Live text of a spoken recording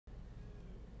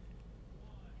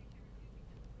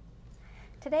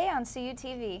Today on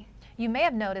CUTV. You may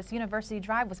have noticed University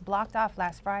Drive was blocked off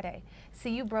last Friday.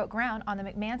 CU broke ground on the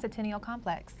McMahon Centennial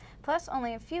complex. Plus,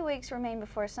 only a few weeks remain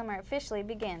before summer officially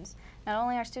begins. Not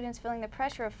only are students feeling the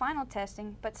pressure of final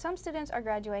testing, but some students are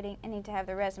graduating and need to have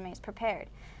their resumes prepared.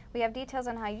 We have details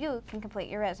on how you can complete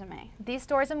your resume. These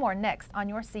stories and more next on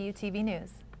your CUTV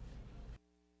News.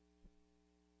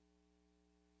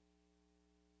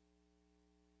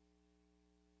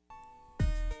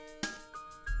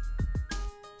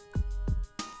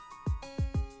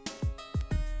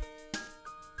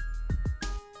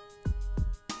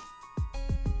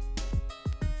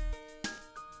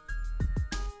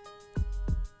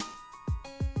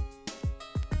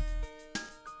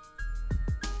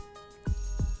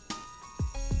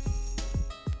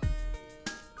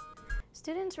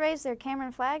 Students raised their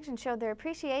Cameron flags and showed their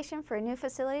appreciation for a new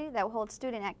facility that will hold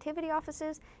student activity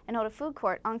offices and hold a food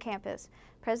court on campus.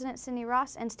 President Cindy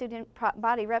Ross and Student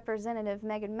Body Representative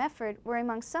McMahon were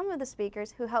among some of the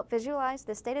speakers who helped visualize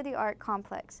the state-of-the-art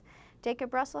complex.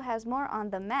 Jacob Russell has more on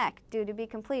the MAC, due to be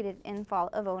completed in fall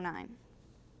of '09.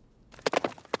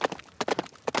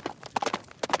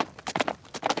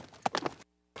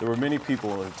 There were many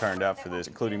people who turned out for this,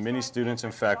 including many students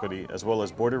and faculty, as well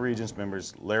as Board of Regents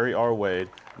members Larry R. Wade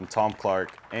and Tom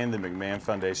Clark, and the McMahon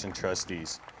Foundation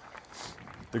trustees.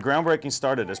 The groundbreaking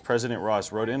started as President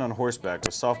Ross rode in on horseback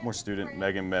with sophomore student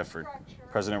Megan Medford.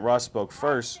 President Ross spoke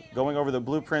first, going over the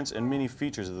blueprints and many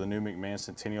features of the new McMahon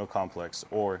Centennial Complex,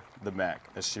 or the MAC,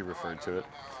 as she referred to it.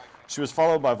 She was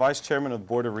followed by Vice Chairman of the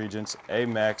Board of Regents, A.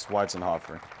 Max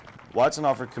Weizenhofer.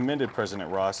 Weizenhofer commended President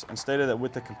Ross and stated that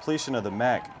with the completion of the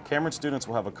MAC, Cameron students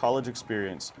will have a college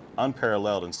experience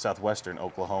unparalleled in southwestern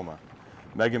Oklahoma.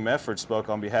 Megan Medford spoke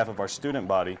on behalf of our student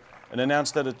body and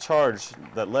announced that a charge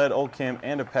that led Old Cam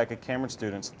and a pack of Cameron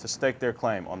students to stake their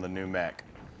claim on the new MAC.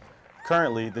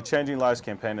 Currently, the Changing Lives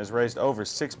campaign has raised over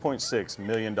 $6.6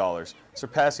 million,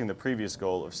 surpassing the previous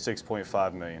goal of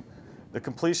 $6.5 million. The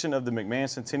completion of the McMahon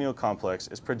Centennial Complex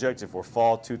is projected for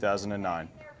fall 2009.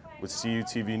 With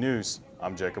CUTV News,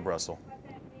 I'm Jacob Russell.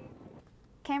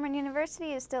 Cameron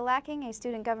University is still lacking a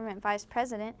student government vice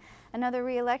president. Another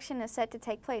re-election is set to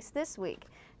take place this week.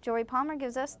 Jory Palmer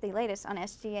gives us the latest on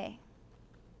SGA.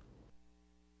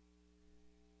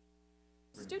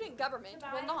 Student government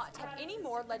will not have any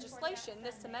more legislation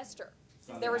this semester.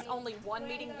 There is only one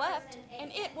meeting left,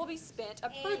 and it will be spent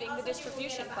approving the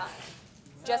distribution fund.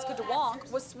 Jessica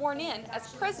DeWong was sworn in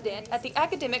as president at the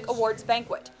Academic Awards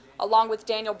banquet, along with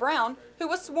Daniel Brown, who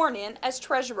was sworn in as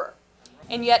treasurer.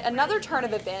 In yet another turn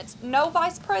of events, no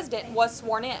vice president was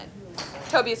sworn in.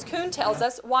 Tobias Kuhn tells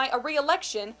us why a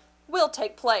re-election will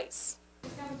take place.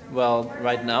 Well,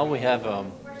 right now we have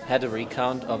had a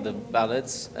recount of the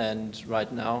ballots, and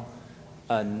right now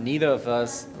neither of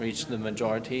us reached the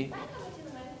majority.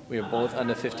 We are both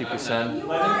under 50%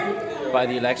 by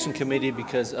the election committee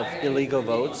because of illegal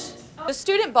votes. The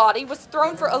student body was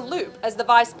thrown for a loop as the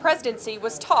vice presidency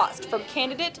was tossed from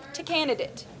candidate to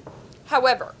candidate.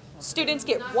 However, students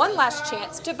get one last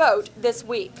chance to vote this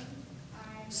week.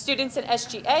 Students in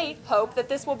SGA hope that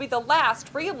this will be the last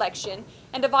re-election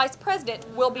and a vice president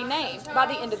will be named by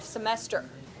the end of the semester.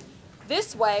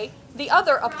 This way, the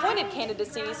other appointed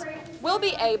candidacies will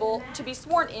be able to be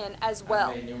sworn in as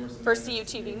well. For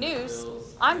CUTV News,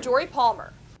 I'm Jory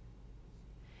Palmer.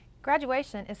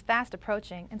 Graduation is fast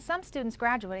approaching, and some students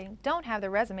graduating don't have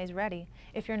their resumes ready.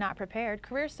 If you're not prepared,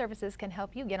 Career Services can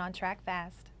help you get on track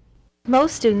fast.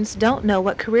 Most students don't know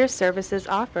what Career Services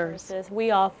offers.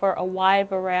 We offer a wide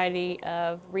variety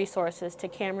of resources to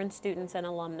Cameron students and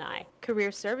alumni.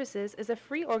 Career Services is a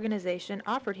free organization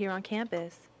offered here on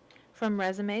campus. From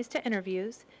resumes to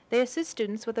interviews, they assist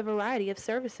students with a variety of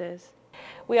services.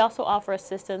 We also offer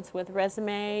assistance with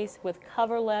resumes, with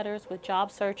cover letters, with job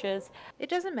searches. It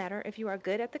doesn't matter if you are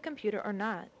good at the computer or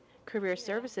not. Career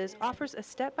Services offers a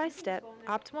step-by-step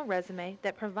optimal resume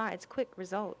that provides quick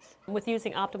results. With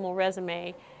using Optimal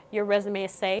Resume, your resume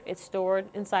is safe, it's stored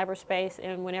in cyberspace,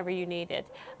 and whenever you need it.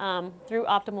 Through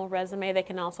Optimal Resume, they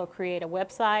can also create a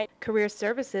website. Career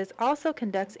Services also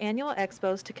conducts annual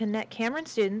expos to connect Cameron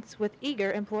students with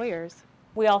eager employers.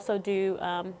 We also do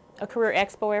a career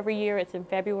expo every year. It's in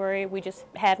February. We just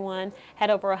had one. Had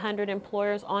over 100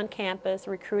 employers on campus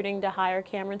recruiting to hire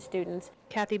Cameron students.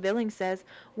 Kathy Billings says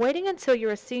waiting until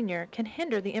you're a senior can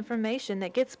hinder the information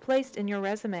that gets placed in your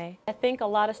resume. I think a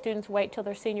lot of students wait till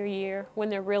their senior year when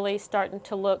they're really starting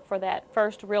to look for that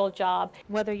first real job.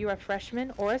 Whether you're a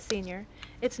freshman or a senior,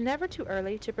 it's never too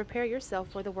early to prepare yourself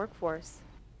for the workforce.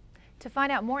 To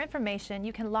find out more information,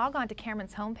 you can log on to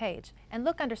Cameron's homepage and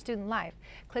look under Student Life.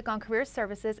 Click on Career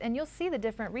Services and you'll see the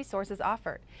different resources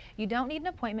offered. You don't need an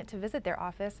appointment to visit their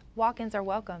office. Walk-ins are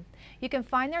welcome. You can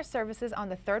find their services on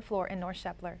the 3rd floor in North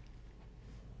Shepler.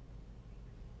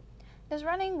 Does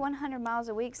running 100 miles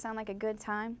a week sound like a good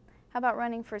time? How about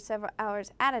running for several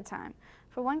hours at a time?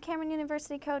 For one Cameron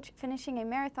University coach, finishing a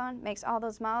marathon makes all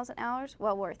those miles and hours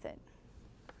well worth it.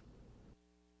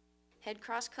 Head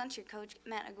cross-country coach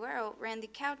Matt Aguero ran the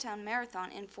Cowtown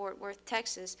Marathon in Fort Worth,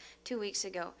 Texas 2 weeks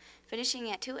ago,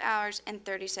 finishing at 2 hours and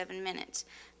 37 minutes,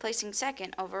 placing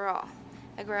second overall.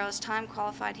 Aguero's time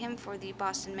qualified him for the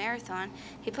Boston Marathon.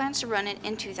 He plans to run it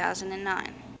in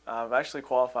 2009. I've actually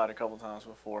qualified a couple times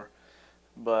before,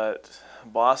 but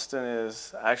Boston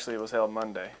was held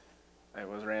Monday. It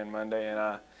was ran Monday, and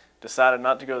I decided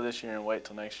not to go this year and wait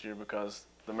till next year because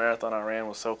the marathon I ran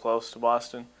was so close to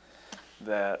Boston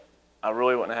that I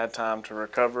really wouldn't have had time to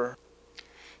recover.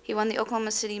 He won the Oklahoma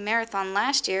City Marathon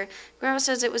last year. Guerrero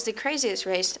says it was the craziest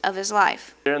race of his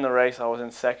life. During the race, I was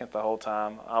in second the whole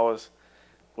time.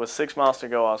 With 6 miles to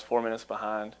go, I was 4 minutes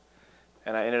behind,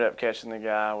 and I ended up catching the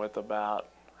guy with about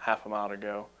half a mile to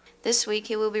go. This week,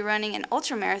 he will be running an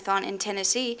ultramarathon in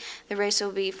Tennessee. The race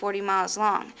will be 40 miles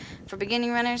long. For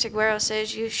beginning runners, Aguero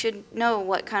says you should know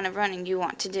what kind of running you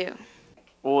want to do.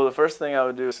 Well, the first thing I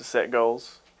would do is to set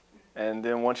goals. And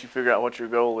then once you figure out what your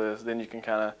goal is, then you can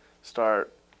kind of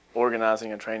start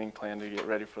organizing a training plan to get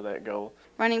ready for that goal.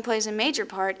 Running plays a major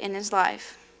part in his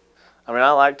life. I mean,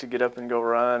 I like to get up and go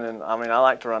run, and I mean, I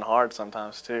like to run hard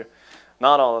sometimes too.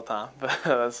 Not all the time,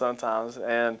 but sometimes.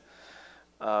 And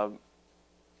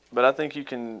but I think you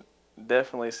can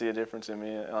definitely see a difference in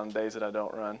me on days that I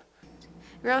don't run.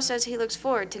 Guerrero says he looks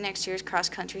forward to next year's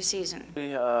cross-country season.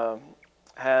 We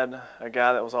had a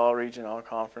guy that was all-region,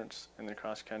 all-conference in the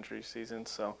cross-country season,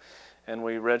 and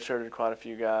we redshirted quite a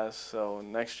few guys, so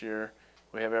next year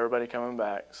we have everybody coming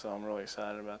back, so I'm really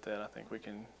excited about that. I think we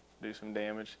can do some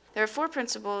damage. There are 4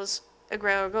 principles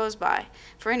Aguero goes by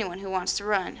for anyone who wants to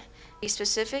run: be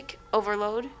specific,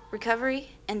 overload,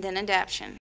 recovery, and then adaptation.